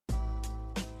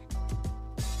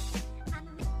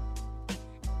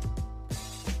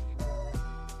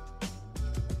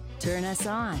Turn us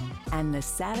on, and the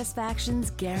satisfaction's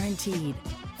guaranteed.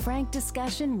 Frank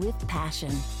discussion with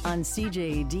passion on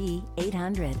CJAD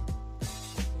 800.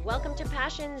 Welcome to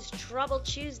Passion's Trouble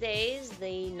Tuesdays,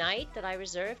 the night that I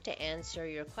reserve to answer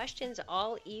your questions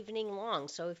all evening long.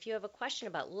 So if you have a question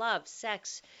about love,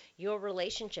 sex, your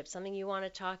relationship, something you want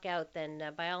to talk out, then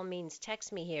by all means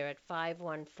text me here at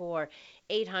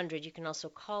 514-800. You can also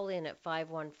call in at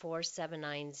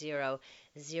 514-790-0800.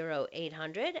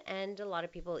 And a lot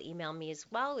of people email me as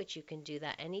well, which you can do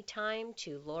that anytime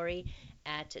to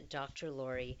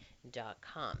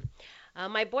Lori@drlori.com.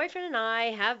 My boyfriend and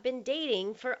I have been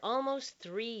dating for almost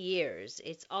 3 years.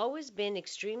 It's always been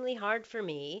extremely hard for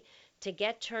me to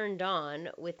get turned on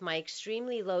with my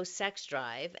extremely low sex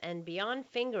drive, and beyond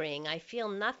fingering, I feel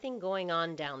nothing going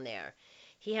on down there.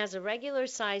 He has a regular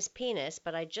sized penis,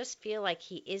 but I just feel like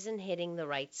he isn't hitting the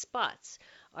right spots.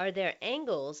 Are there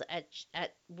angles at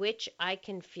which I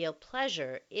can feel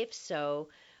pleasure? If so,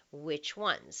 which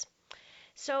ones?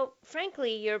 So,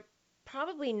 frankly, you're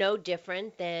probably no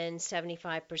different than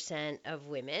 75% of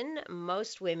women.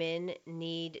 Most women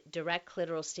need direct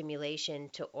clitoral stimulation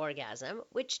to orgasm,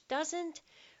 which doesn't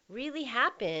really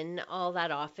happen all that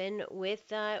often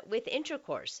with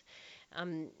intercourse.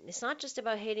 It's not just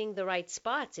about hitting the right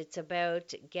spots. It's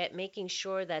about making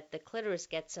sure that the clitoris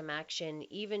gets some action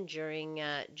even during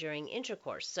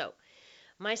intercourse. So,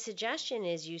 my suggestion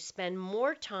is you spend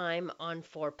more time on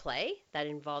foreplay that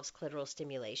involves clitoral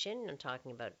stimulation. I'm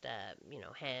talking about,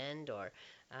 hand or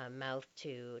mouth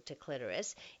to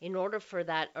clitoris in order for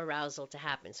that arousal to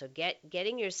happen. So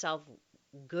getting yourself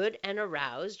good and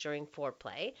aroused during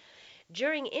foreplay.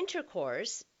 During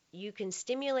intercourse, you can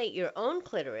stimulate your own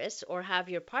clitoris or have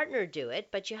your partner do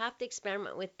it, but you have to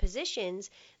experiment with positions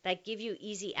that give you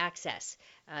easy access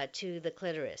to the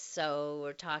clitoris. So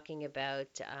we're talking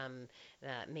about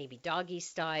maybe doggy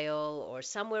style, or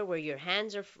somewhere where your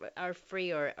hands are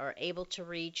free or are able to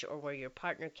reach, or where your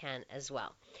partner can as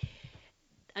well.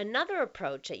 Another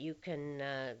approach that you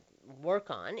can work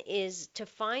on is to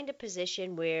find a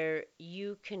position where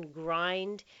you can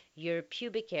grind your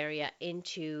pubic area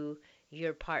into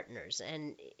your partners.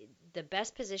 And the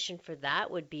best position for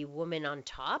that would be woman on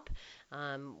top,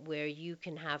 where you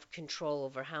can have control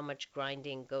over how much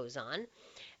grinding goes on.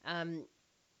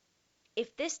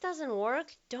 If this doesn't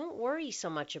work, don't worry so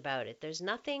much about it. There's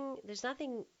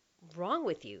nothing wrong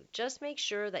with you. Just make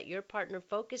sure that your partner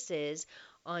focuses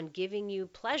on giving you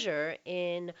pleasure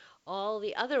in all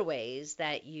the other ways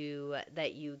that you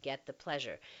get the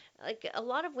pleasure. Like a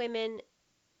lot of women,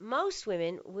 most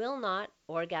women will not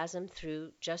orgasm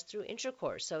through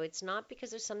intercourse. So it's not because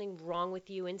there's something wrong with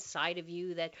you inside of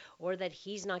you or that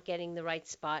he's not getting the right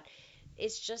spot.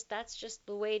 That's just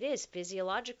the way it is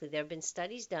physiologically. There have been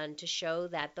studies done to show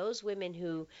that those women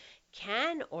who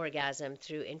can orgasm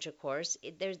through intercourse,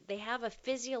 they have a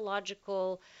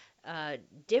physiological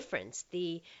difference.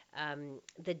 The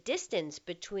distance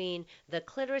between the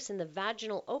clitoris and the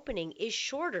vaginal opening is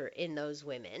shorter in those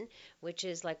women, which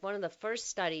is like one of the first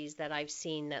studies that I've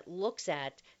seen that looks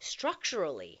at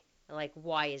structurally, like,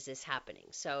 why is this happening?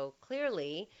 So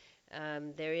clearly,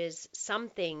 there is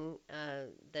something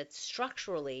that's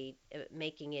structurally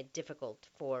making it difficult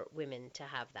for women to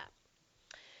have that.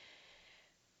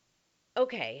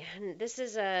 Okay, this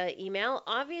is an email.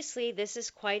 Obviously, this is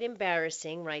quite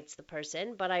embarrassing, writes the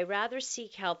person, but I rather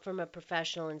seek help from a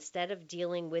professional instead of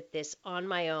dealing with this on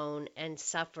my own and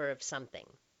suffer of something.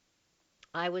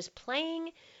 I was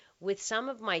playing with some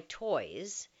of my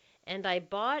toys, and I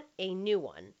bought a new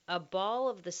one, a ball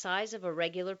of the size of a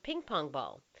regular ping pong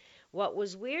ball. What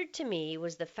was weird to me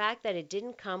was the fact that it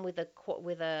didn't come with a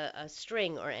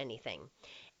string or anything.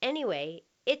 Anyway,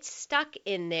 it's stuck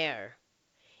in there.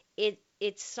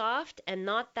 It's soft and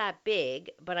not that big,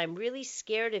 but I'm really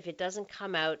scared if it doesn't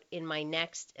come out in my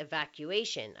next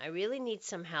evacuation. I really need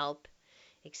some help.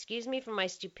 Excuse me for my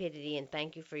stupidity, and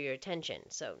thank you for your attention.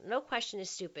 So no question is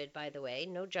stupid, by the way.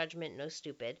 No judgment, no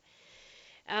stupid.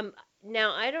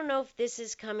 Now, I don't know if this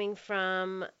is coming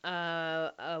from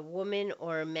a woman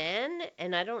or a man,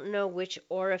 and I don't know which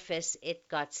orifice it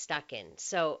got stuck in.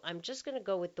 So I'm just going to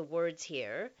go with the words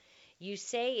here. You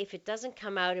say, if it doesn't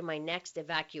come out in my next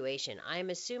evacuation. I'm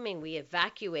assuming we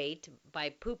evacuate by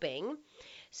pooping.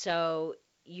 So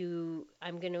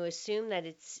I'm going to assume that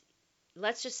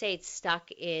let's just say it's stuck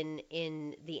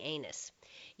in the anus.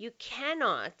 You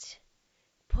cannot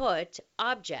put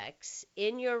objects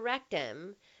in your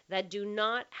rectum that do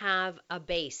not have a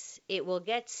base. It will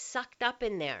get sucked up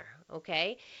in there,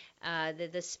 okay?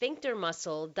 The sphincter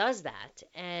muscle does that,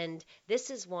 and this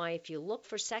is why if you look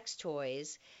for sex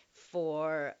toys,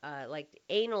 for like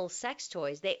anal sex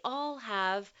toys, they all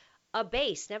have a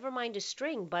base, never mind a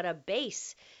string, but a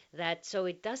base that so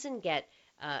it doesn't get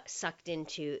sucked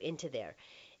into there.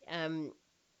 Um,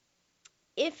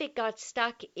 if it got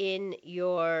stuck in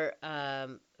your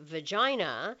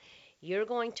vagina, you're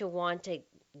going to want to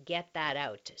get that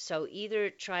out. So either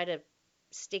try to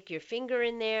stick your finger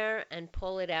in there and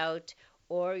pull it out,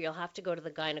 or you'll have to go to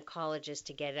the gynecologist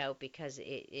to get it out because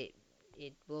it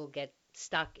will get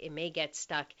stuck. It may get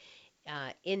stuck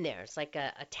in there. It's like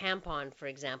a tampon, for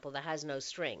example, that has no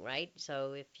string, right?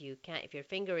 So if your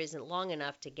finger isn't long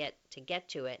enough to get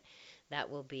to it, that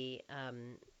will be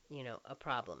a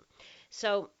problem.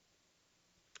 So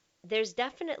there's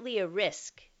definitely a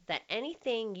risk that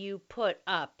anything you put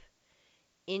up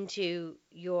into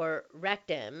your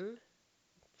rectum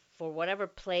for whatever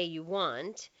play you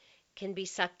want can be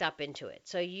sucked up into it.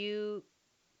 So you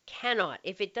cannot,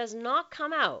 if it does not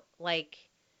come out, like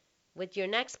with your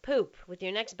next poop, with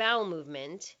your next bowel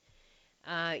movement,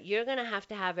 you're going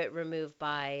to have it removed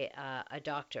by a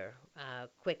doctor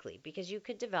quickly because you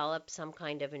could develop some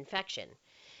kind of infection.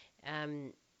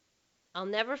 I'll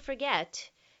never forget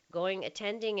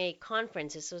attending a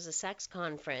conference. This was a sex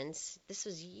conference. This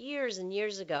was years and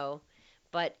years ago,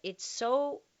 but it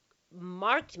so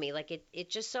marked me, like it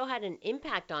just so had an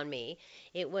impact on me.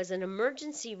 It was an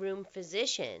emergency room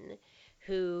physician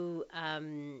who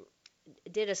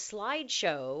did a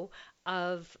slideshow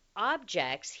of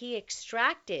objects he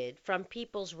extracted from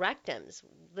people's rectums,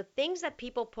 the things that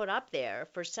people put up there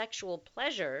for sexual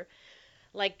pleasure,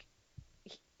 like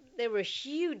there were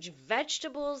huge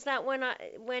vegetables that went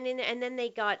in, and then they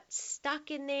got stuck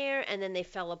in there, and then they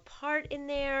fell apart in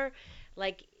there.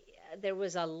 Like there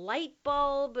was a light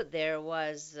bulb, there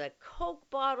was Coke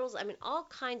bottles. I mean, all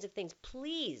kinds of things.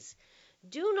 Please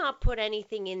do not put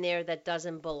anything in there that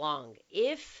doesn't belong.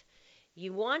 If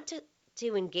you want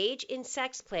to engage in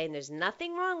sex play, and there's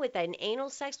nothing wrong with that, in anal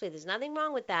sex play, there's nothing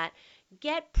wrong with that,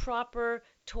 get proper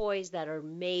toys that are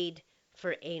made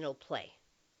for anal play.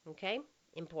 Okay?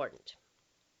 Important.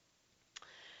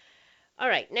 All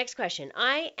right, next question.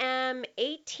 I am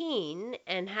 18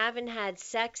 and haven't had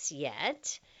sex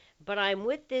yet, but I'm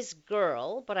with this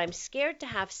girl, but I'm scared to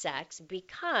have sex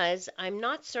because I'm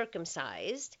not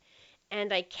circumcised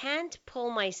and I can't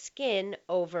pull my skin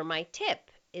over my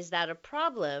tip. Is that a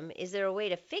problem? Is there a way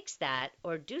to fix that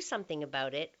or do something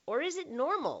about it? Or is it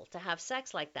normal to have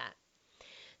sex like that?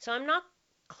 So I'm not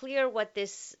clear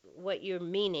what you're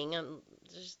meaning.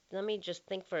 Let me just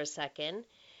think for a second.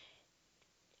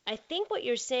 I think what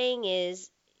you're saying is,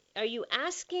 are you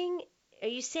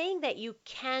saying that you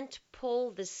can't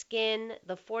pull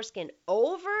the foreskin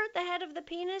over the head of the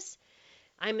penis?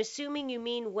 I'm assuming you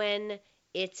mean when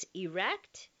it's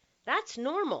erect. That's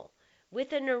normal.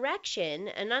 With an erection,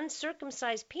 an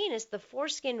uncircumcised penis, the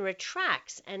foreskin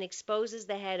retracts and exposes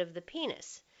the head of the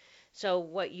penis. So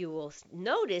what you will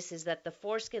notice is that the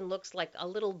foreskin looks like a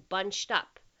little bunched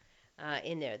up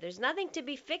in there. There's nothing to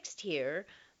be fixed here,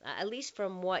 at least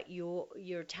from what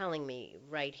you're telling me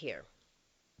right here.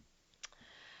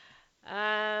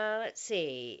 Let's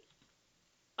see.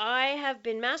 I have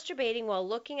been masturbating while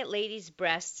looking at ladies'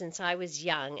 breasts since I was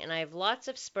young, and I have lots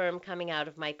of sperm coming out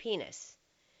of my penis.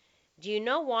 Do you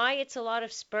know why it's a lot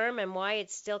of sperm and why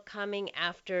it's still coming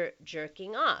after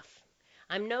jerking off?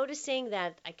 I'm noticing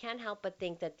that I can't help but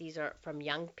think that these are from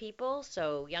young people,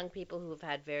 so young people who have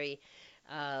had very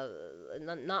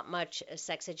not much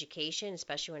sex education,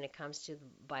 especially when it comes to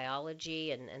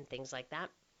biology and things like that.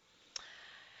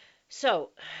 So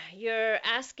you're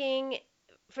asking,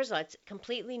 first of all, it's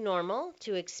completely normal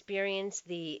to experience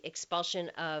the expulsion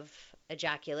of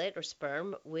ejaculate or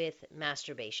sperm with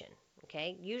masturbation.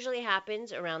 Okay, usually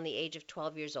happens around the age of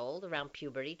 12 years old, around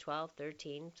puberty, 12,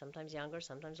 13, sometimes younger,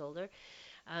 sometimes older.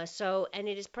 And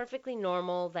it is perfectly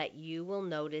normal that you will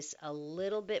notice a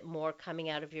little bit more coming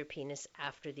out of your penis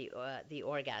after the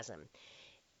orgasm.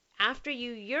 After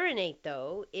you urinate,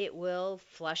 though, it will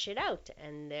flush it out,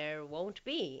 and there won't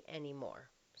be any more.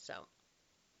 So,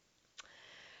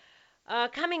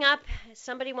 coming up,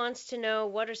 somebody wants to know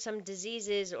what are some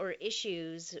diseases or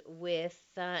issues with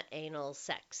anal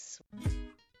sex.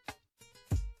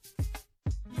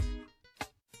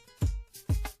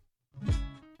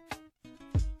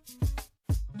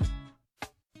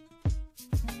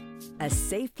 A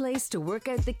safe place to work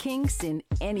out the kinks in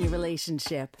any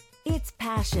relationship. It's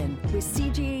Passion with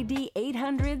CJAD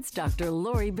 800's Dr.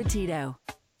 Lori Betito.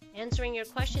 Answering your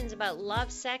questions about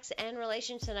love, sex, and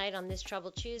relations tonight on this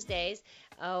Trouble Tuesdays.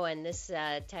 Oh, and this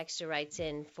texter writes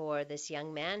in for this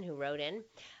young man who wrote in.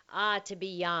 To be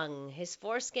young. His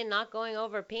foreskin not going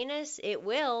over penis? It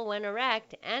will when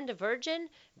erect. And a virgin?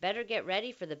 Better get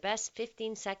ready for the best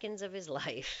 15 seconds of his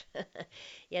life.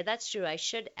 Yeah, that's true. I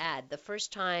should add the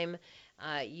first time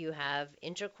you have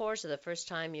intercourse or the first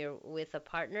time you're with a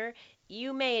partner,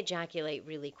 you may ejaculate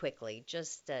really quickly.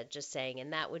 Just saying,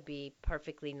 and that would be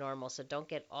perfectly normal. So don't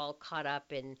get all caught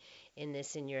up in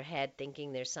this in your head,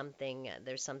 thinking there's something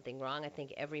wrong. I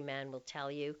think every man will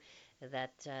tell you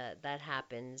that that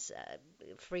happens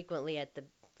frequently at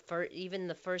even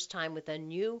the first time with a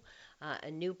new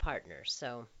partner.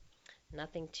 So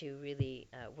nothing to really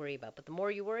worry about. But the more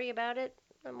you worry about it,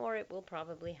 the more it will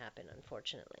probably happen,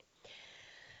 unfortunately.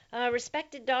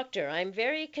 Respected doctor, I'm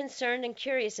very concerned and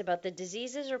curious about the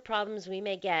diseases or problems we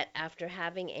may get after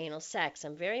having anal sex.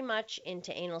 I'm very much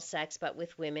into anal sex, but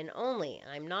with women only.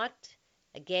 I'm not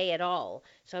gay at all.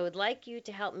 So I would like you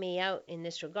to help me out in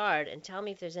this regard and tell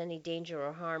me if there's any danger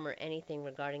or harm or anything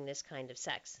regarding this kind of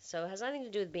sex. So it has nothing to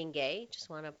do with being gay. Just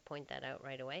want to point that out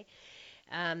right away.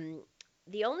 Um,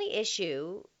 the only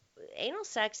issue, anal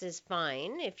sex is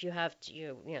fine if you have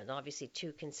obviously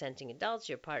two consenting adults,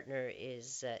 your partner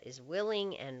is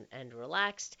willing and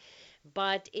relaxed,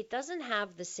 but it doesn't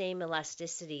have the same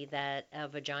elasticity that a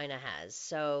vagina has.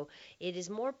 So it is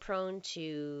more prone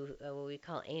to what we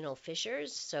call anal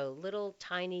fissures, so little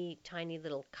tiny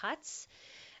little cuts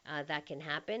that can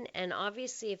happen. And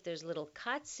obviously, if there's little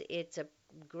cuts, it's a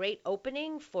great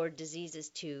opening for diseases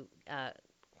to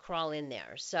crawl in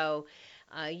there. So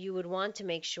you would want to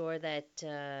make sure that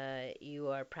you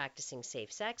are practicing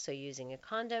safe sex, so using a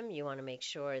condom. You want to make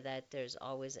sure that there's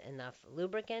always enough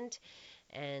lubricant,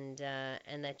 and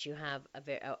that you have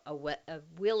a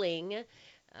willing,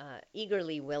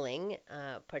 eagerly willing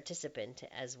participant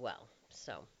as well.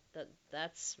 So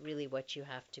that's really what you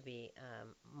have to be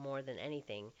more than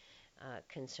anything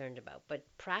concerned about. But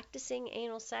practicing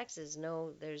anal sex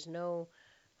there's no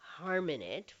harm in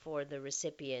it for the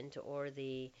recipient or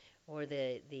the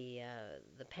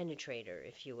penetrator,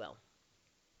 if you will.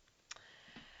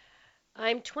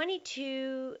 I'm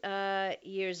 22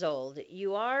 years old.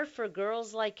 You are, for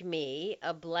girls like me,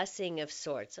 a blessing of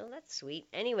sorts. Oh, that's sweet.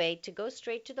 Anyway, to go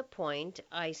straight to the point,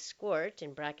 I squirt,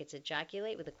 in brackets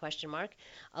ejaculate with a question mark,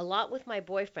 a lot with my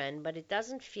boyfriend, but it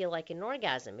doesn't feel like an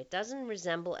orgasm. It doesn't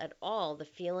resemble at all the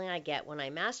feeling I get when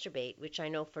I masturbate, which I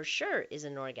know for sure is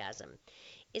an orgasm.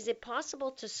 Is it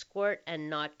possible to squirt and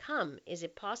not come? Is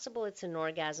it possible it's an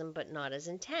orgasm but not as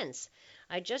intense?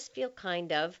 I just feel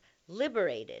kind of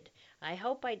liberated. I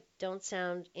hope I don't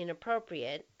sound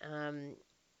inappropriate.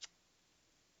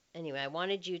 Anyway, I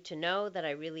wanted you to know that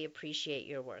I really appreciate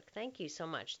your work. Thank you so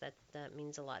much. That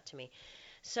means a lot to me.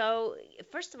 So,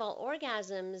 first of all,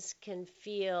 orgasms can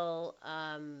feel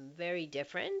very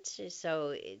different.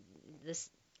 So, this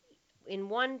in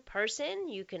one person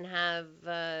you can have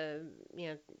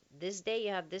this day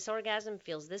you have this orgasm,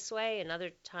 feels this way,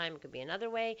 another time it could be another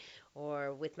way,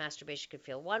 or with masturbation could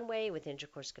feel one way, with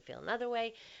intercourse could feel another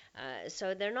way.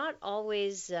 So they're not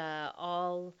always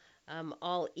all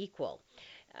equal.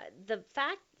 The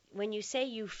fact, when you say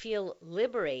you feel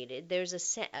liberated, there's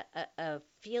a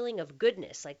feeling of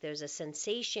goodness, like there's a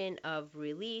sensation of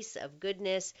release, of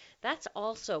goodness. That's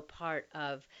also part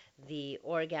of the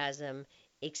orgasm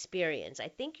experience. I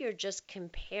think you're just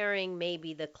comparing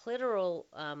maybe the clitoral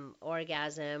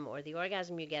orgasm, or the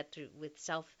orgasm you get through with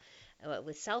self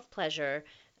pleasure,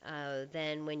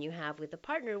 than when you have with a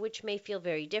partner, which may feel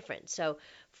very different. So,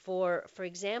 for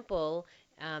example,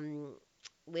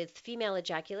 with female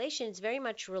ejaculation, it's very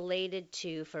much related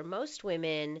to, for most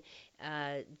women,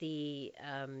 the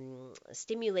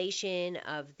stimulation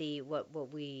of the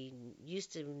what we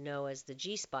used to know as the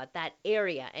G spot, that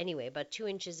area anyway, about 2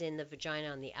 inches in the vagina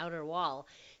on the outer wall.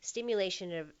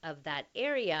 Stimulation of that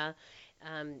area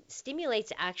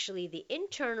stimulates actually the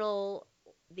internal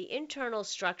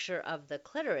structure of the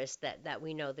clitoris that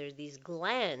we know. There's these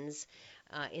glands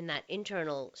in that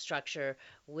internal structure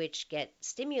which get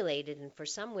stimulated, and for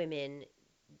some women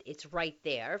it's right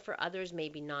there. For others,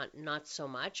 maybe not so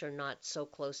much, or not so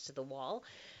close to the wall.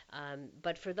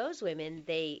 But for those women,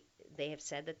 they have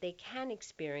said that they can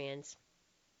experience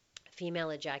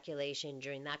female ejaculation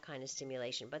during that kind of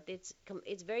stimulation, but it's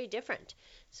very different.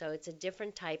 So it's a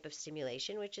different type of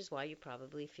stimulation, which is why you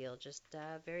probably feel just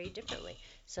very differently.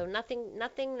 So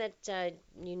nothing that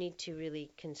you need to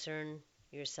really concern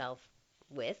yourself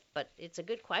with, but it's a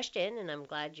good question, and I'm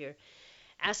glad you're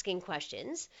asking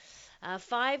questions.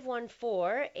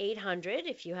 514-800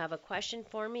 if you have a question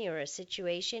for me, or a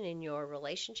situation in your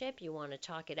relationship, you want to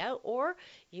talk it out, or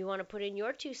you want to put in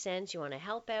your 2 cents, you want to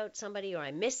help out somebody, or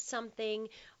I missed something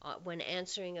when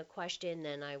answering a question,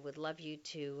 then I would love you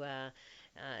to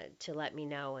to let me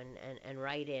know and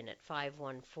write in at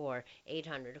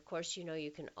 514-800. Of course,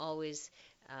 you can always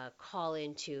call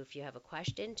into if you have a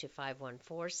question to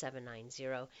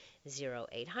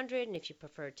 514-790-0800. And if you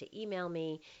prefer to email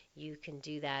me, you can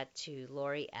do that to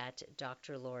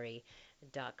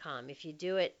Lori@drlori.com. If you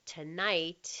do it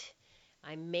tonight,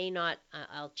 I may not,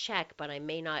 I'll check, but I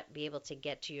may not be able to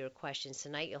get to your questions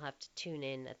tonight. You'll have to tune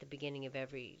in at the beginning of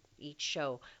each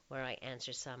show where I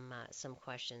answer some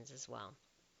questions as well.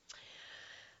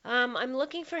 I'm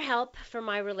looking for help for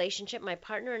my relationship. My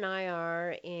partner and I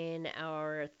are in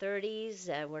our 30s.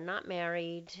 We're not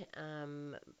married,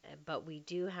 but we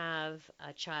do have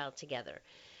a child together.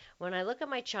 When I look at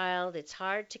my child, it's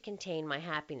hard to contain my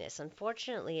happiness.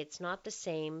 Unfortunately, it's not the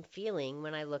same feeling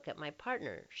when I look at my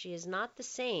partner. She is not the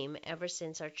same ever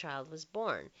since our child was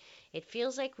born. It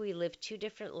feels like we live two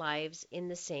different lives in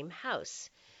the same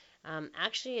house.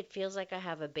 Actually, it feels like I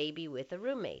have a baby with a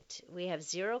roommate. We have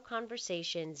zero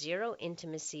conversation, zero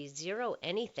intimacy, zero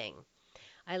anything.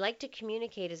 I like to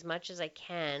communicate as much as I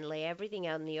can, lay everything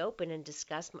out in the open, and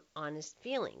discuss honest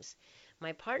feelings.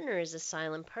 My partner is a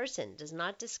silent person, does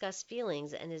not discuss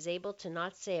feelings, and is able to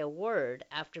not say a word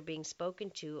after being spoken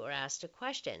to or asked a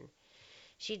question.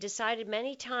 She decided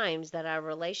many times that our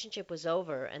relationship was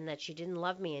over and that she didn't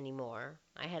love me anymore.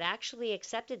 I had actually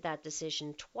accepted that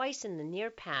decision twice in the near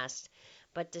past,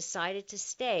 but decided to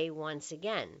stay once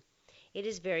again. It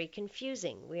is very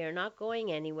confusing. We are not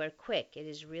going anywhere quick. It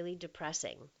is really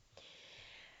depressing.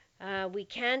 We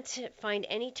can't find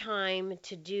any time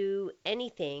to do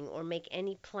anything or make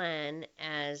any plan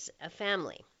as a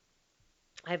family.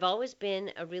 I've always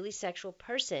been a really sexual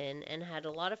person and had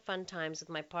a lot of fun times with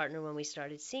my partner when we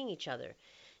started seeing each other.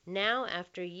 Now,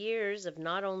 after years of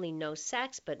not only no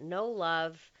sex, but no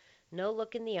love, no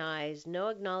look in the eyes, no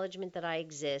acknowledgement that I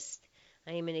exist,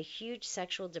 I am in a huge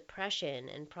sexual depression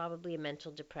and probably a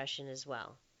mental depression as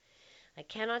well. I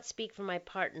cannot speak for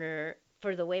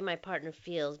the way my partner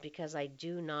feels because I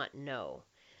do not know.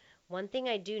 One thing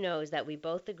I do know is that we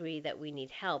both agree that we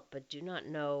need help, but do not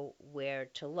know where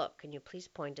to look. Can you please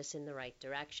point us in the right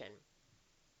direction?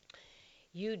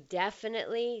 You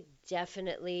definitely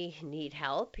need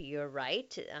help. You're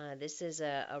right. This is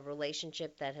a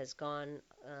relationship that has gone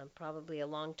probably a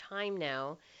long time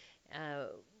now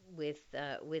with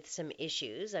some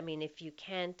issues. I mean, if you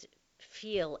can't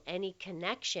feel any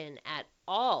connection at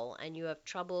all and you have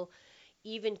trouble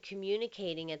even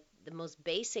communicating at the most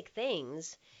basic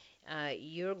things,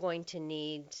 you're going to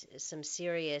need some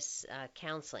serious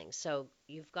counseling. So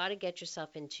you've got to get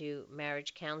yourself into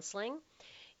marriage counseling.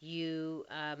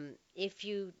 If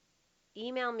you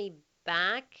email me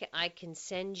back, I can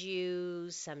send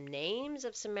you some names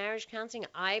of some marriage counseling.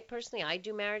 I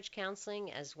do marriage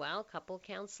counseling as well, couple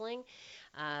counseling.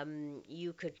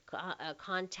 You could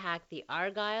contact the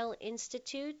Argyle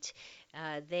Institute.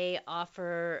 They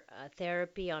offer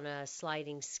therapy on a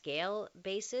sliding scale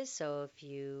basis. So if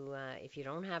you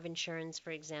don't have insurance,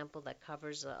 for example, that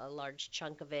covers a large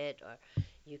chunk of it, or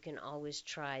you can always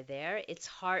try there. It's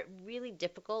really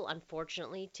difficult,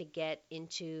 unfortunately, to get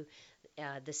into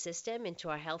the system, into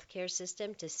our healthcare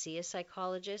system, to see a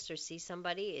psychologist or see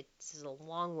somebody. It's a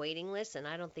long waiting list, and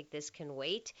I don't think this can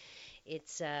wait.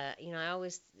 It's I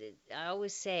always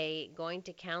say going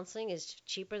to counseling is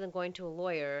cheaper than going to a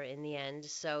lawyer in the end.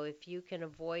 So if you can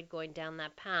avoid going down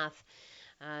that path,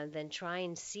 then try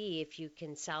and see if you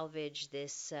can salvage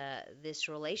this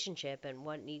relationship and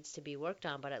what needs to be worked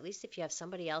on. But at least if you have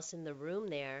somebody else in the room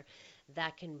there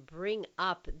that can bring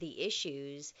up the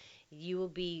issues, you will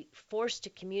be forced to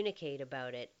communicate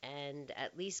about it and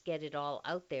at least get it all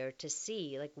out there to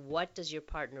see, like, what does your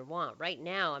partner want. Right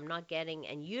now, I'm not getting,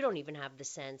 and you don't even have the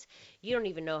sense, you don't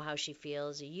even know how she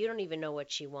feels, you don't even know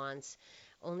what she wants,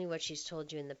 only what she's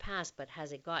told you in the past. But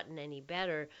has it gotten any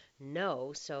better?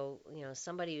 No. So,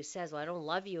 somebody who says, well, I don't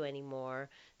love you anymore,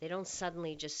 they don't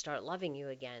suddenly just start loving you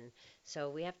again.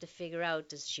 So we have to figure out,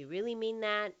 does she really mean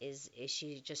that? Is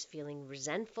she just feeling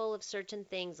resentful of certain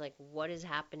things? Like, what is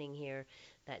happening here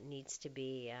that needs to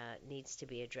be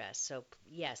addressed? So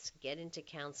yes, get into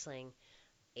counseling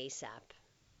ASAP.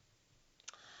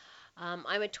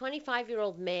 I'm a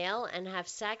 25-year-old male and have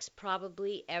sex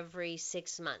probably every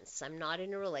 6 months. I'm not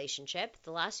in a relationship.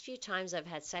 The last few times I've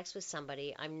had sex with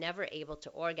somebody, I'm never able to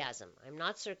orgasm. I'm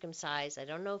not circumcised. I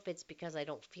don't know if it's because I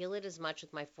don't feel it as much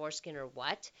with my foreskin or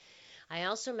what. I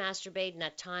also masturbate, and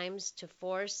at times to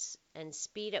force and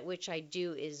speed at which I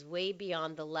do is way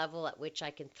beyond the level at which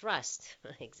I can thrust.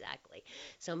 Exactly.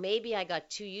 So maybe I got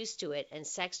too used to it and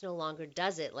sex no longer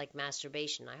does it like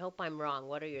masturbation. I hope I'm wrong.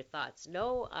 What are your thoughts?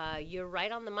 No, you're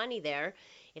right on the money there.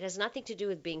 It has nothing to do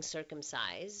with being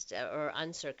circumcised or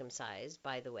uncircumcised,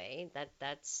 by the way.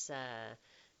 That's a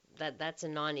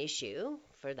non-issue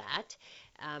for that.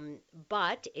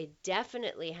 But it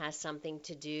definitely has something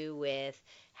to do with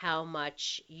how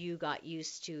much you got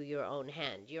used to your own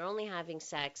hand. You're only having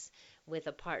sex with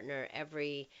a partner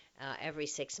every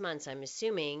 6 months. I'm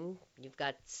assuming you've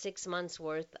got 6 months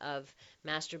worth of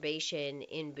masturbation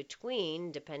in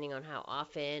between, depending on how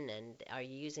often, and are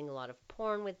you using a lot of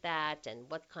porn with that, and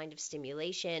what kind of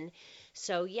stimulation.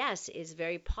 So yes, it's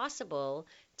very possible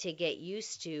to get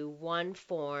used to one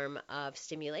form of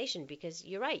stimulation, because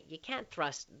you're right, you can't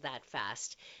thrust that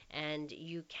fast, and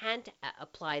you can't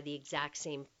apply the exact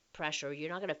same pressure. You're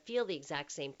not going to feel the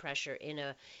exact same pressure in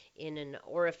an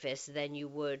orifice than you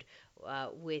would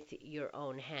with your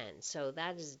own hand. So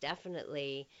that is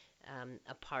definitely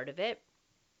a part of it.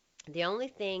 The only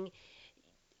thing,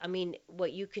 I mean,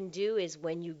 what you can do is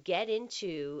when you get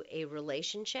into a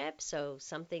relationship, so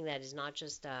something that is not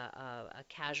just a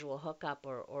casual hookup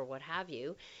or what have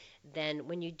you, then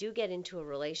when you do get into a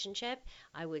relationship,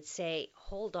 I would say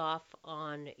hold off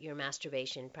on your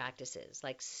masturbation practices.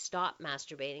 Like stop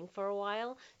masturbating for a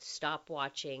while, stop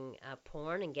watching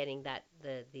porn and getting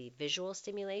the visual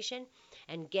stimulation,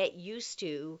 and get used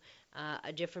to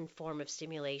a different form of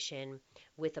stimulation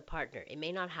with a partner. It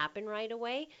may not happen right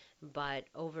away, but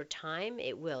over time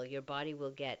it will. Your body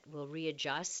will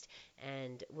readjust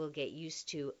and will get used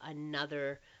to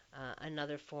another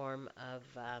form of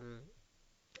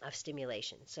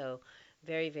stimulation. So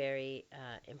very, very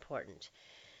important.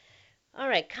 All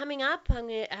right, coming up, I'm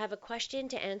going to have a question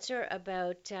to answer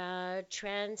about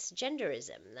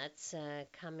transgenderism. That's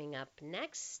coming up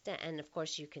next. And of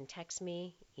course, you can text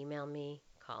me, email me,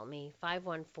 call me,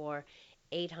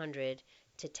 514-800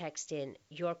 to text in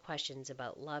your questions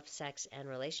about love, sex, and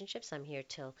relationships. I'm here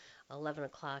till 11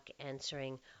 o'clock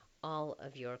answering all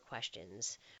of your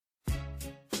questions.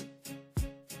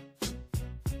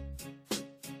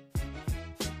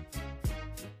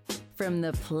 From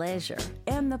the pleasure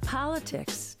and the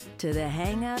politics to the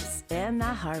hang-ups and the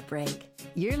heartbreak,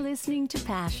 you're listening to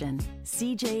Passion,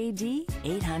 CJAD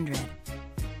 800.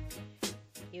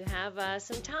 You have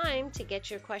some time to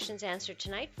get your questions answered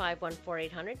tonight,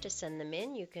 514-800 to send them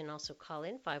in. You can also call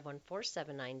in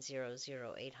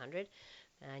 514-790-0800,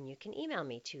 and you can email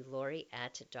me to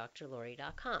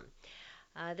Lori@drlori.com.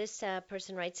 This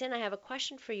person writes in, I have a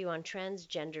question for you on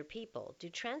transgender people. Do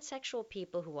transsexual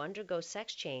people who undergo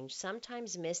sex change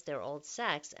sometimes miss their old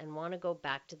sex and want to go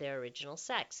back to their original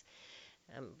sex?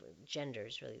 Gender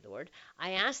is really the word.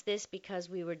 I asked this because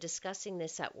we were discussing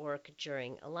this at work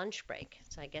during a lunch break.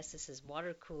 So I guess this is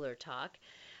water cooler talk.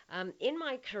 In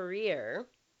my career,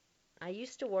 I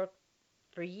used to work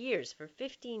for years, for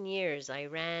 15 years. I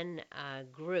ran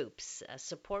groups,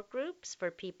 support groups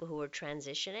for people who were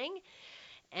transitioning.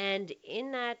 And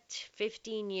in that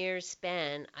 15-year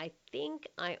span, I think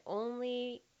I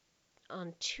only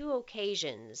on 2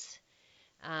 occasions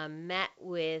met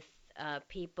with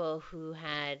people who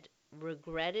had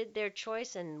regretted their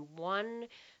choice, and one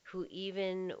who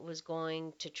even was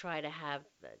going to try to have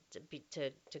to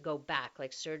go back,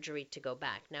 like surgery to go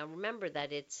back. Now remember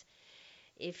that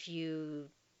if you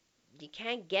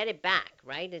can't get it back,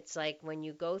 right? It's like when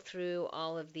you go through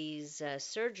all of these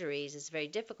surgeries, it's very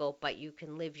difficult, but you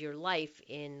can live your life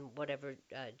in whatever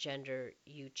gender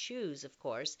you choose, of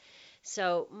course.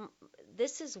 So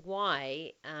this is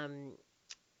why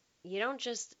you don't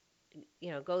just,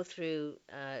 go through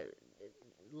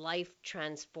life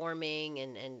transforming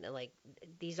and like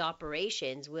these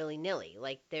operations willy-nilly.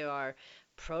 Like there are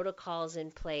protocols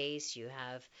in place. You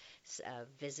have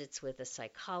visits with a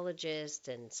psychologist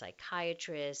and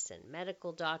psychiatrists and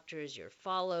medical doctors. You're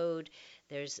followed.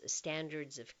 There's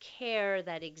standards of care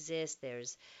that exist.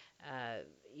 There's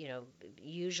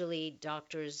usually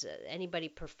doctors, anybody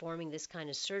performing this kind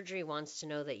of surgery wants to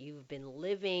know that you've been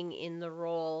living in the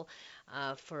role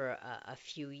for a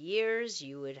few years.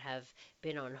 You would have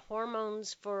been on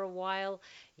hormones for a while.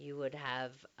 You would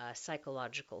have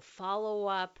psychological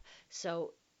follow-up.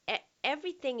 So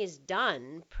everything is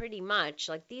done pretty much.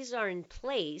 Like these are in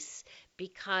place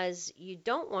because you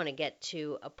don't want to get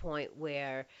to a point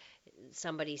where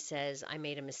somebody says, I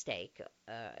made a mistake,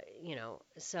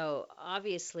 So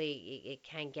obviously it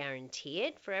can't guarantee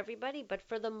it for everybody, but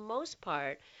for the most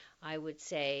part, I would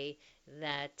say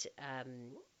that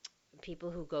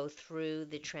people who go through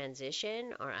the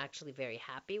transition are actually very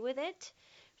happy with it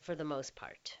for the most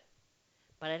part.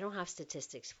 But I don't have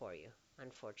statistics for you,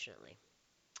 unfortunately.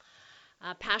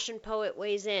 Passion Poet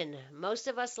weighs in. Most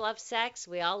of us love sex.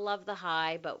 We all love the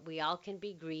high, but we all can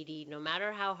be greedy no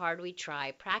matter how hard we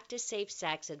try. Practice safe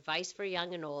sex. Advice for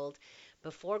young and old.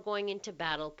 Before going into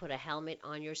battle, put a helmet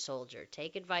on your soldier.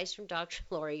 Take advice from Dr.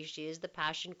 Lori. She is the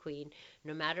passion queen,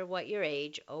 no matter what your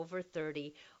age, over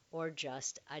 30 or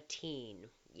just a teen.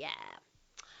 Yeah.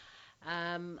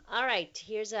 All right,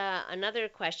 here's another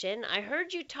question. I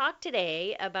heard you talk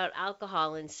today about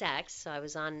alcohol and sex. So I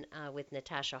was on with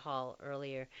Natasha Hall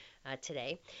earlier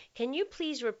today. Can you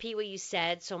please repeat what you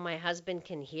said so my husband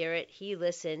can hear it? He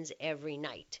listens every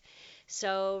night.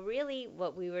 So, really,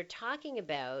 what we were talking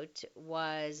about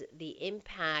was the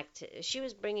impact. She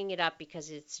was bringing it up because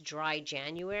it's dry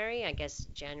January. I guess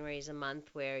January is a month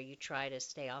where you try to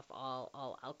stay off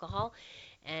all alcohol.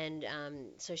 And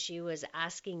so she was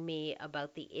asking me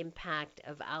about the impact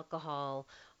of alcohol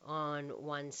on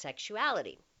one's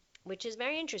sexuality, which is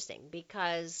very interesting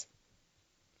because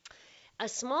a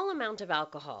small amount of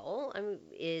alcohol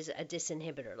is a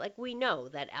disinhibitor. Like we know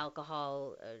that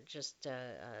alcohol just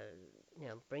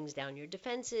brings down your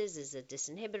defenses, is a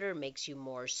disinhibitor, makes you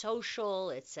more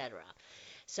social, etc.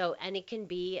 So, and it can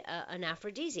be an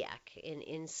aphrodisiac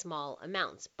in small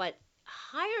amounts, but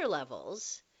higher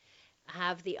levels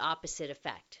have the opposite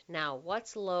effect. Now,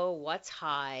 what's low, what's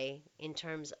high in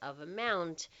terms of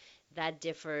amount, that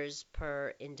differs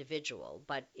per individual.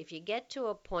 But if you get to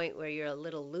a point where you're a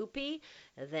little loopy,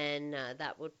 then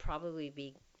that would probably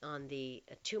be on the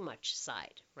too much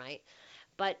side, right?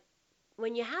 But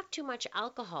when you have too much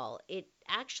alcohol, it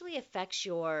actually affects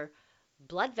your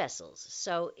blood vessels.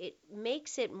 So it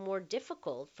makes it more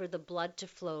difficult for the blood to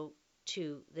flow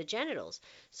to the genitals.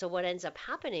 So what ends up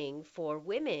happening for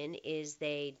women is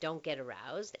they don't get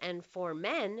aroused, and for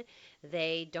men,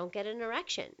 they don't get an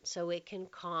erection. So it can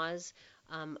cause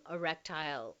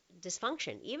erectile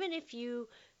dysfunction, even if you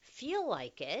feel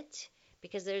like it,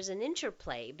 because there's an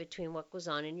interplay between what goes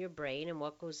on in your brain and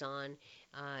what goes on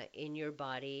in your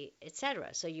body, etc.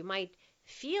 So you might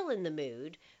feel in the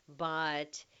mood,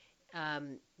 but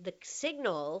the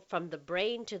signal from the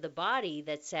brain to the body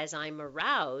that says I'm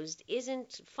aroused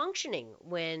isn't functioning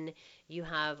when you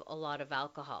have a lot of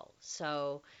alcohol.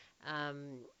 So,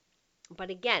 but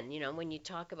again, when you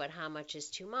talk about how much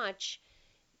is too much,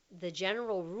 the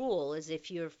general rule is if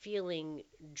you're feeling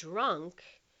drunk,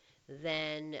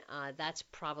 then that's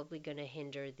probably going to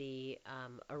hinder the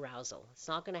arousal. It's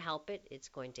not going to help it, it's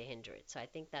going to hinder it. So I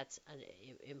think that's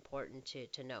important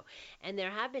to know. And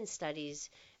there have been studies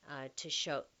to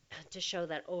show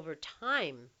that over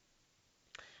time,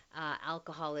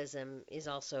 alcoholism is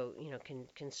also,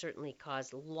 can certainly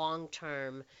cause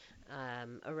long-term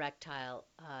erectile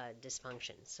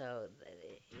dysfunction. So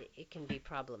it can be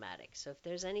problematic. So if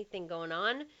there's anything going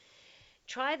on,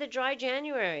 try the dry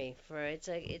January.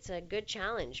 It's a good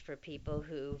challenge for people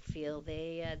who feel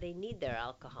they need their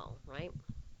alcohol, right?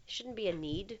 Shouldn't be a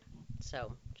need.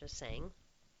 So just saying.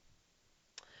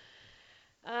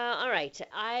 All right,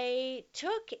 I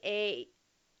took a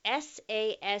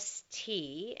SAST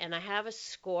and I have a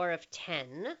score of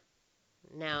 10.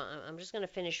 Now, I'm just going to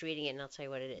finish reading it and I'll tell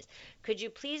you what it is. Could you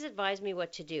please advise me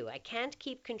what to do? I can't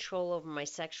keep control over my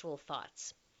sexual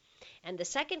thoughts. And the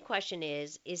second question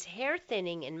is hair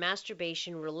thinning and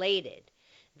masturbation related?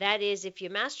 That is, if you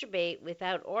masturbate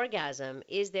without orgasm,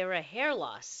 is there a hair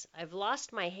loss? I've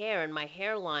lost my hair and my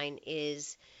hairline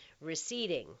is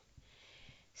receding.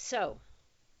 So,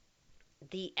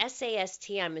 the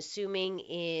SAST, I'm assuming,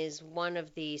 is one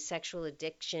of the sexual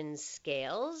addiction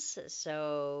scales.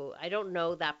 So I don't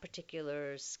know that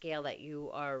particular scale that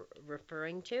you are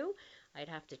referring to. I'd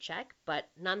have to check. But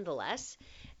nonetheless,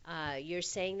 you're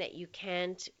saying that you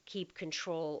can't keep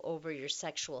control over your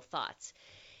sexual thoughts.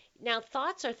 Now,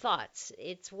 thoughts are thoughts.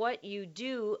 It's what you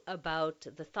do about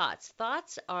the thoughts.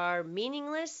 Thoughts are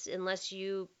meaningless unless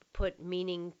you put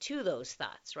meaning to those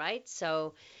thoughts, right?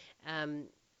 So,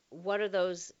 what are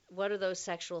those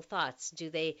sexual thoughts? Do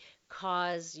they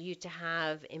cause you to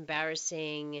have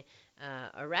embarrassing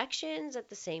erections at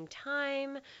the same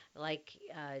time? Like,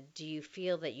 do you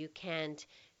feel that you can't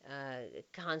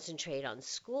concentrate on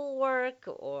schoolwork,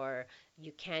 or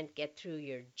you can't get through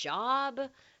your job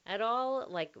at all?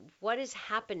 Like, what is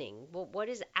happening? What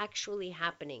is actually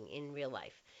happening in real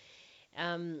life?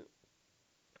 And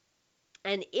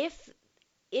if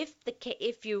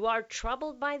you are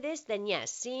troubled by this, then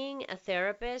yes, seeing a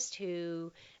therapist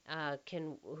who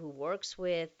works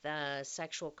with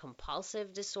sexual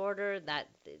compulsive disorder,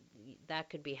 that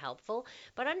could be helpful.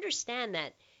 But understand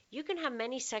that you can have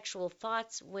many sexual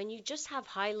thoughts when you just have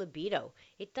high libido.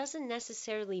 It doesn't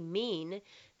necessarily mean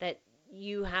that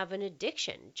you have an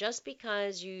addiction. Just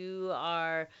because you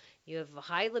have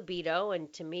high libido,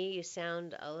 and to me you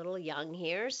sound a little young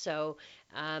here, so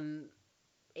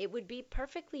it would be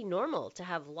perfectly normal to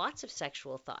have lots of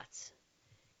sexual thoughts.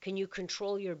 Can you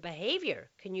control your behavior?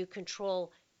 Can you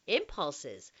control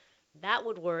impulses? That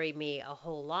would worry me a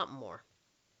whole lot more.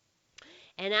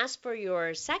 And as for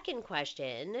your second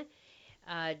question,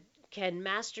 uh, can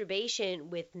masturbation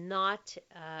with no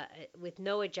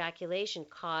ejaculation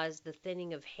cause the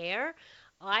thinning of hair?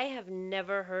 I have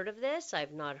never heard of this.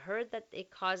 I've not heard that it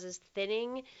causes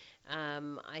thinning.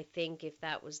 I think if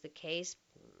that was the case,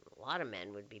 a lot of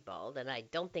men would be bald, and I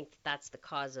don't think that that's the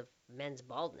cause of men's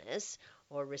baldness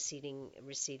or receding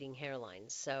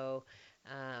hairlines. So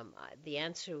the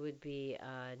answer would be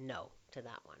no to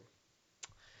that one.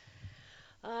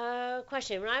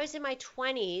 Question. When I was in my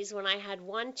 20s, when I had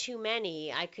one too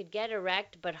many, I could get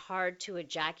erect but hard to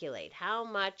ejaculate. How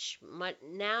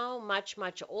now,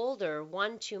 much older,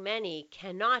 one too many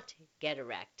cannot get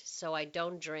erect, so I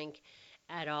don't drink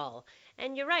at all.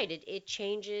 And you're right, it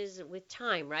changes with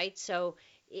time, right? So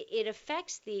it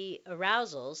affects the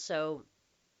arousal, so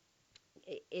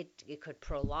it could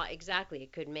prolong, exactly,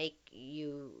 it could make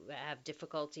you have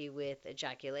difficulty with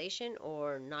ejaculation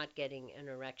or not getting an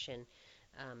erection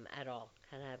at all.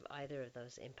 Can have either of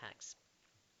those impacts.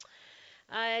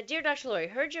 Dear Dr. Lori,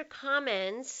 heard your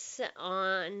comments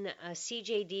on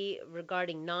CJD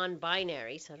regarding non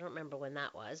binary, so I don't remember when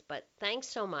that was, but thanks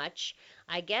so much.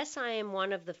 I guess I am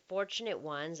one of the fortunate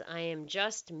ones. I am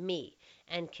just me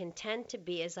and content to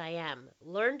be as I am.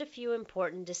 Learned a few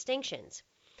important distinctions.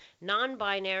 Non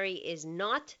binary is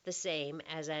not the same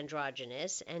as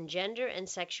androgynous, and gender and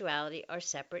sexuality are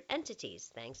separate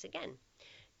entities. Thanks again.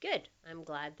 Good. I'm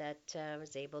glad that I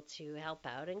was able to help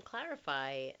out and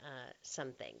clarify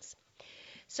some things.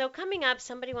 So, coming up,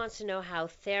 somebody wants to know how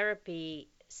therapy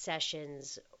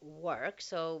sessions work.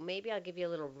 So, maybe I'll give you a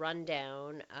little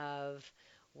rundown of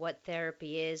what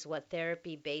therapy is, what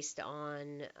therapy based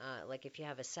on, like if you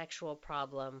have a sexual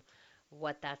problem,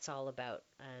 what that's all about.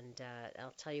 And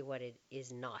I'll tell you what it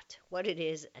is not, what it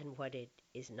is, and what it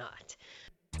is not.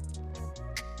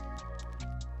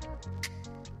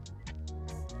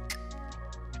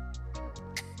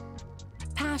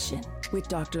 Passion with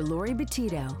Dr. Lori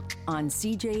Betito on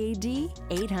CJAD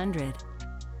 800.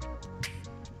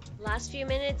 Last few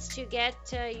minutes to get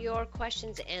your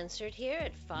questions answered here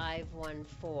at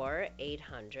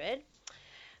 514-800.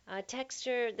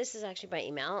 Texter, this is actually by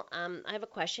email. I have a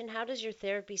question. How does your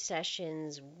therapy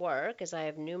sessions work? As I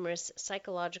have numerous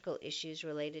psychological issues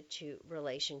related to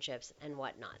relationships and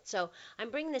whatnot. So I'm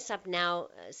bringing this up now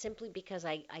simply because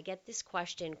I get this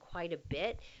question quite a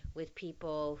bit with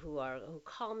people who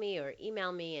call me or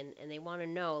email me and they want to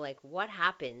know like what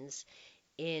happens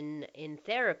in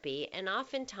therapy. And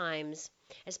oftentimes,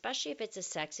 especially if it's a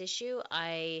sex issue,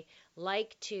 I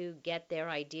like to get their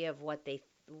idea of what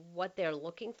they're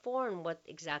looking for and what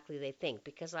exactly they think,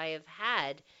 because I have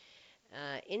had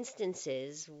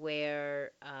instances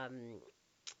where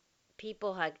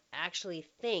people actually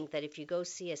think that if you go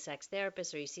see a sex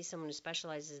therapist or you see someone who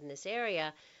specializes in this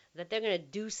area, that they're going to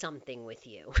do something with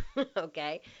you.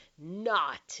 Okay?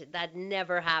 Not. That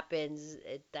never happens.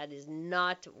 That is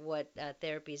not what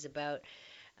therapy is about.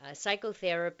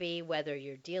 Psychotherapy, whether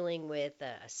you're dealing with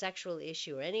a sexual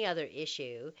issue or any other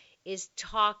issue, is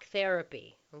talk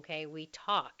therapy. Okay? We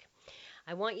talk.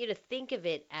 I want you to think of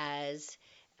it as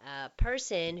a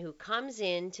person who comes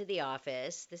into the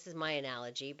office. This is my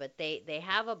analogy, but they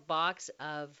have a box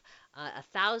of a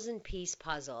 1,000-piece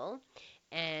puzzle,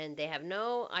 and they have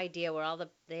no idea where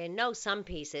they know some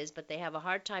pieces, but they have a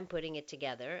hard time putting it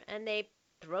together, and they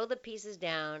throw the pieces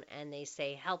down and they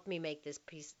say, help me make this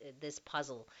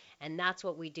puzzle. And that's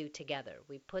what we do together.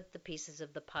 We put the pieces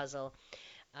of the puzzle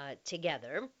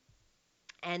together.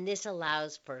 And this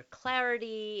allows for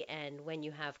clarity, and when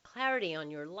you have clarity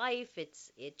on your life,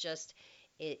 it's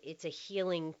a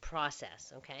healing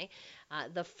process. Okay,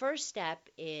 the first step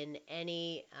in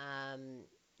any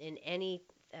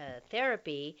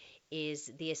therapy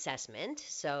is the assessment.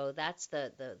 So that's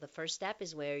the first step,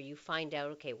 is where you find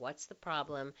out, okay, what's the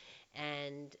problem,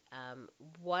 and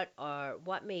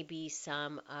what may be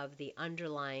some of the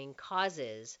underlying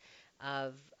causes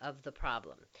of the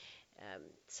problem.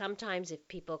 Sometimes if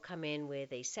people come in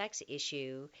with a sex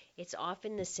issue, it's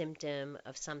often the symptom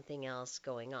of something else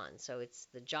going on. So it's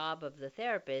the job of the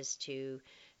therapist to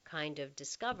kind of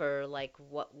discover, like,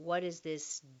 what is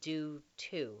this due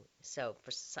to? So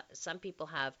for some people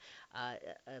have a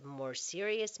more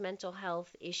serious mental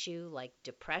health issue like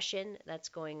depression that's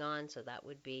going on. So that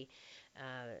would be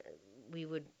we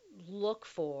would look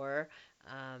for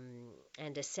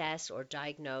and assess or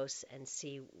diagnose and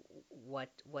see what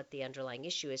the underlying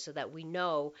issue is, so that we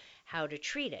know how to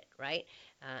treat it, right?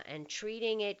 And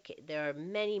treating it, there are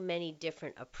many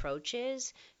different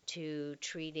approaches to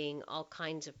treating all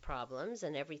kinds of problems,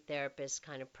 and every therapist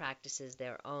kind of practices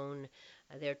their own.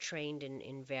 They're trained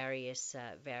in various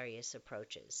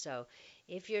approaches. So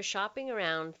if you're shopping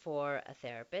around for a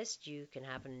therapist, you can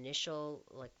have an initial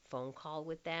like phone call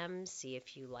with them, see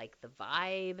if you like the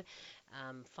vibe,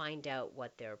 find out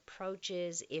what their approach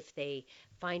is, if they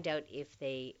find out if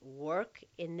they work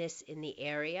in the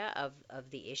area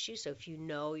of the issue. So if you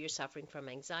know you're suffering from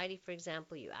anxiety, for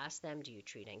example, you ask them, do you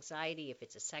treat anxiety? If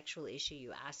it's a sexual issue,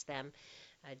 you ask them,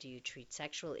 do you treat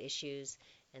sexual issues?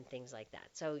 And things like that.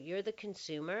 So you're the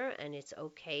consumer, and it's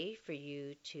okay for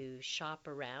you to shop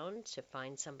around to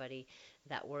find somebody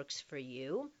that works for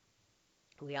you.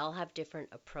 We all have different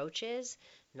approaches.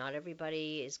 Not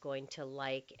everybody is going to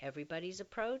like everybody's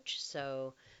approach.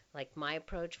 So, like my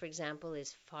approach, for example,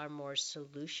 is far more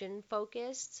solution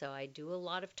focused. So, I do a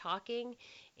lot of talking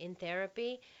in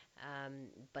therapy,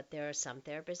 but there are some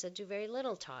therapists that do very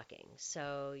little talking.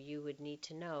 So, you would need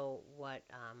to know what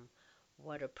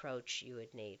approach you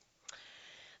would need.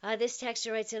 This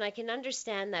texter writes in, I can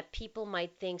understand that people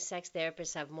might think sex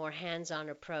therapists have more hands-on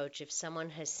approach if someone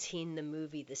has seen the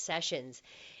movie The Sessions.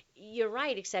 You're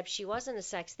right, except she wasn't a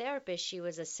sex therapist, she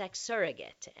was a sex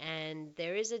surrogate. And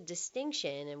there is a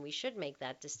distinction, and we should make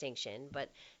that distinction, but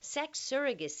sex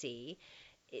surrogacy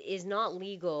is not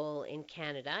legal in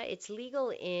Canada. It's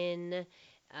legal in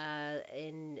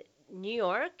New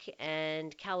York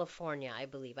and California, I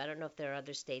believe. I don't know if there are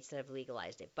other states that have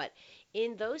legalized it, but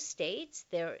in those states,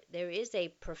 there is a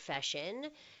profession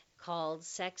called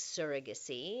sex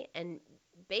surrogacy, and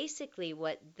basically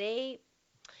what they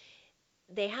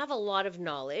have a lot of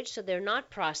knowledge, so they're not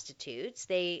prostitutes.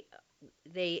 They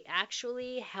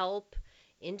actually help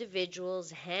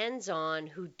individuals hands-on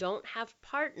who don't have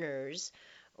partners,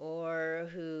 or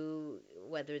who,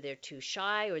 whether they're too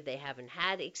shy or they haven't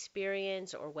had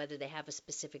experience, or whether they have a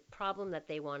specific problem that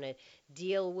they want to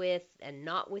deal with and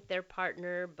not with their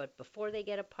partner, but before they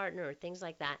get a partner, or things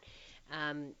like that,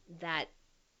 that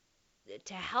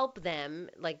to help them,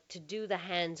 like to do the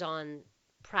hands-on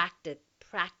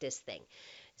practice thing.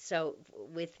 So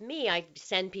with me, I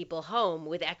send people home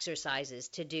with exercises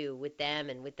to do with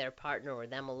them and with their partner, or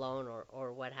them alone,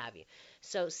 or what have you.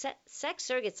 So sex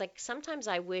surrogates, like sometimes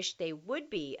I wish they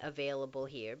would be available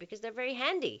here, because they're very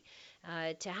handy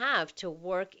to have to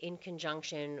work in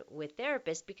conjunction with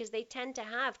therapists, because they tend to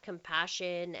have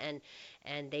compassion,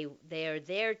 and they are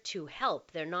there to help.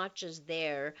 They're not just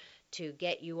there to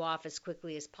get you off as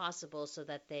quickly as possible, so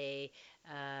that they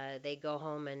go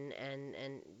home and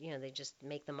they just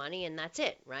make the money and that's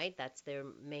it, right? That's their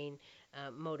main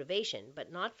motivation,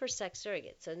 but not for sex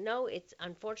surrogates. So no, it's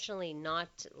unfortunately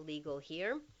not legal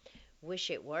here. Wish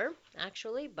it were,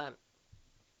 actually, but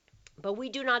we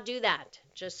do not do that.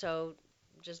 Just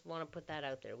want to put that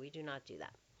out there. We do not do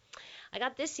that. I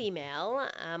got this email.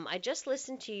 I just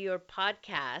listened to your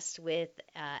podcast with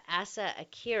Asa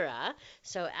Akira.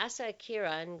 So Asa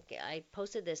Akira, and I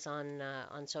posted this on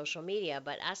social media,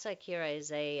 but Asa Akira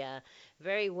is a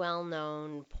very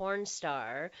well-known porn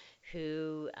star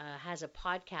who has a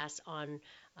podcast on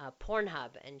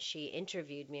Pornhub, and she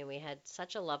interviewed me, and we had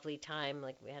such a lovely time.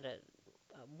 Like, we had a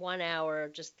 1 hour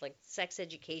just like sex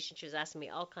education. She was asking me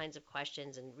all kinds of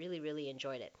questions, and really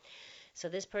enjoyed it. So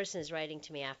this person is writing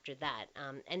to me after that,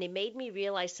 and it made me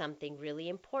realize something really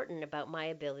important about my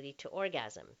ability to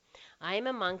orgasm. I am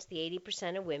amongst the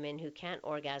 80% of women who can't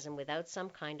orgasm without some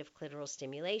kind of clitoral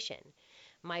stimulation.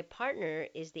 My partner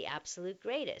is the absolute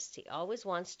greatest. He always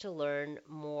wants to learn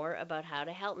more about how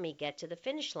to help me get to the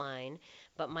finish line,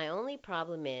 but my only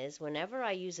problem is whenever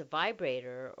I use a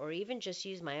vibrator, or even just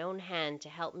use my own hand to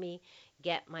help me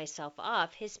get myself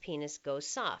off, his penis goes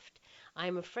soft.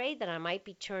 I'm afraid that I might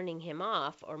be turning him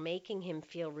off or making him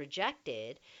feel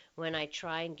rejected when I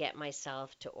try and get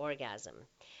myself to orgasm.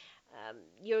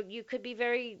 You could be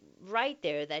very right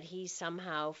there, that he's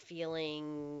somehow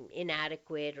feeling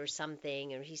inadequate or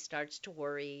something, or he starts to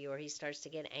worry, or he starts to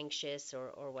get anxious,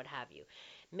 or what have you.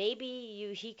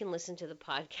 Maybe he can listen to the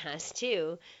podcast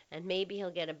too, and maybe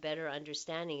he'll get a better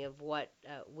understanding of what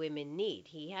women need.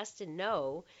 He has to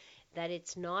know that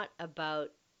it's not about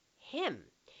him.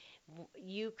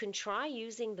 You can try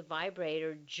using the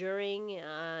vibrator during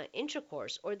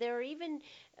intercourse, or there are even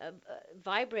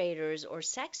vibrators or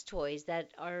sex toys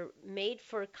that are made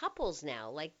for couples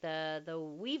now, like the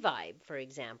WeVibe, for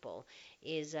example,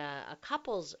 is a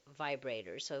couples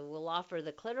vibrator. So it will offer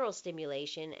the clitoral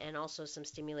stimulation and also some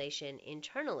stimulation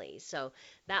internally. So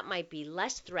that might be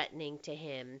less threatening to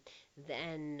him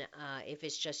than if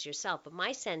it's just yourself. But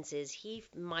my sense is he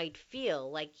might feel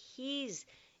like he's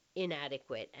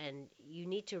inadequate, and you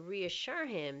need to reassure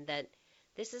him that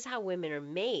this is how women are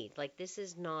made. Like, this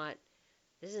is not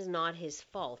his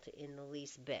fault in the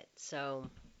least bit. So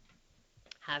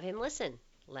have him listen.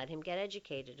 Let him get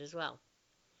educated as well.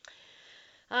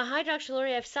 Hi, Dr.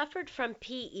 Lori. I've suffered from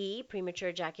PE, premature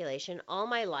ejaculation, all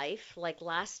my life, like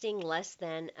lasting less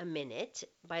than a minute.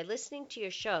 By listening to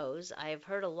your shows, I have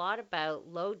heard a lot about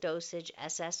low dosage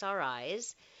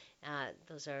SSRIs.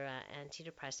 Those are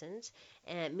antidepressants.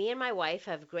 And me and my wife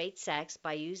have great sex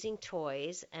by using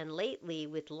toys and lately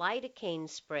with lidocaine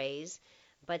sprays,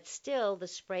 but still the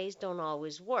sprays don't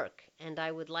always work, and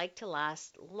I would like to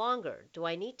last longer. Do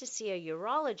I need to see a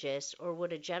urologist, or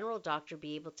would a general doctor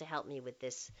be able to help me with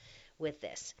this?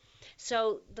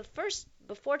 So the first,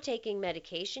 before taking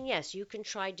medication, yes, you can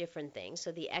try different things.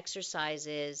 So the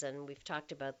exercises, and we've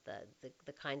talked about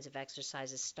the kinds of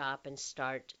exercises, stop and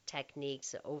start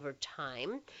techniques over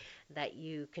time that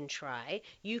you can try.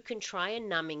 You can try a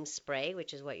numbing spray,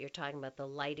 which is what you're talking about, the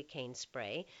lidocaine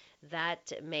spray.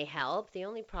 That may help. The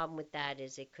only problem with that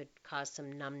is it could cause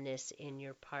some numbness in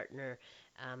your partner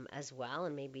as well,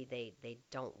 and maybe they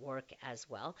don't work as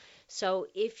well. So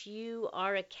if you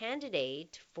are a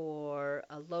candidate for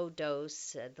a low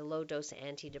dose, the low dose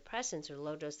antidepressants or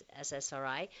low dose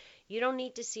SSRI, you don't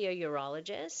need to see a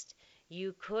urologist.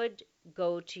 You could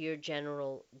go to your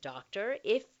general doctor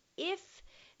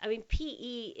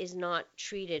PE is not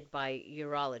treated by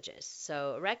urologists.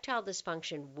 So erectile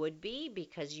dysfunction would be,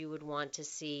 because you would want to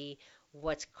see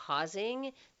what's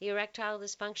causing the erectile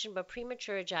dysfunction, but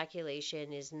premature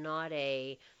ejaculation is not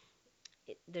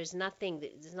there's not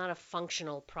a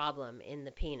functional problem in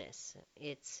the penis.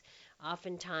 It's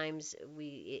oftentimes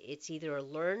it's either a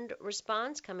learned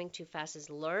response, coming too fast is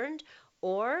learned,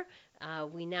 or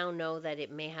we now know that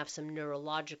it may have some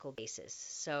neurological basis.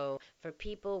 So for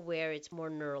people where it's more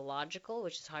neurological,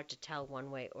 which is hard to tell one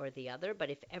way or the other, but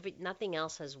if nothing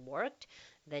else has worked,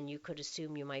 then you could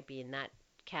assume you might be in that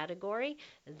category.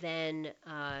 Then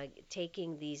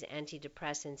taking these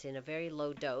antidepressants in a very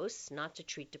low dose, not to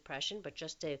treat depression, but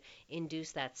just to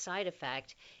induce that side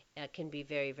effect, can be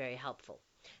very, very helpful.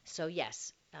 So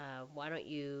yes, why don't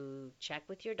you check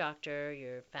with your doctor,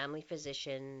 your family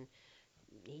physician?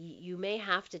 You may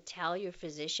have to tell your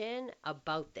physician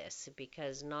about this,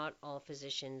 because not all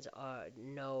physicians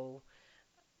know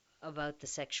about the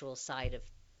sexual side of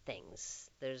things.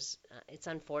 It's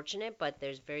unfortunate, but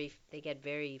they get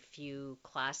very few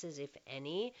classes, if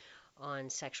any, on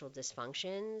sexual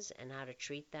dysfunctions and how to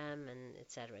treat them, and et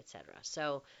cetera, et cetera.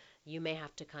 So you may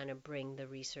have to kind of bring the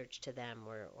research to them,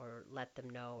 or let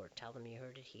them know, or tell them you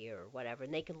heard it here, or whatever,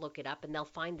 and they can look it up, and they'll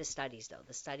find the studies, though.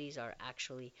 The studies are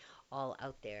actually all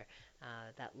out there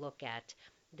that look at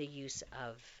the use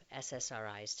of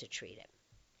SSRIs to treat it.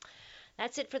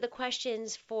 That's it for the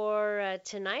questions for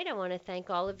tonight. I want to thank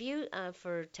all of you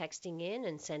for texting in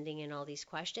and sending in all these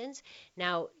questions.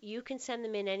 Now, you can send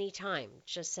them in anytime.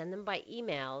 Just send them by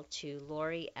email to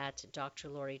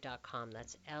Lori@drlori.com.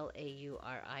 That's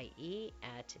LAURIE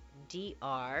at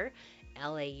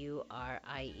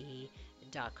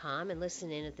DRLAURIE.com. And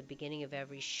listen in at the beginning of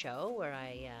every show where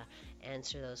I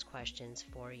answer those questions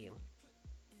for you.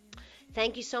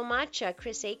 Thank you so much,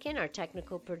 Chris Aiken, our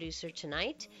technical producer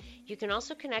tonight. You can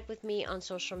also connect with me on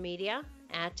social media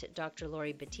at Dr.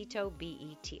 Lori Betito,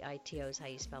 Betito is how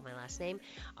you spell my last name.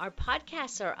 Our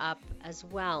podcasts are up as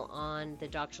well on the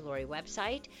Dr. Lori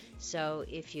website. So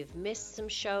if you've missed some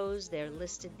shows, they're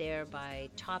listed there by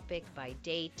topic, by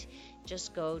date.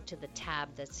 Just go to the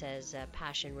tab that says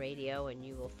Passion Radio, and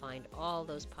you will find all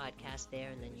those podcasts there,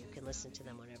 and then you can listen to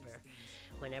them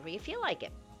whenever you feel like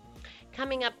it.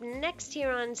 Coming up next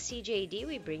here on CJAD,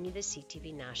 we bring you the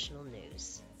CTV National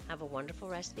News. Have a wonderful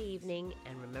rest of the evening,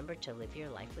 and remember to live your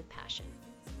life with passion.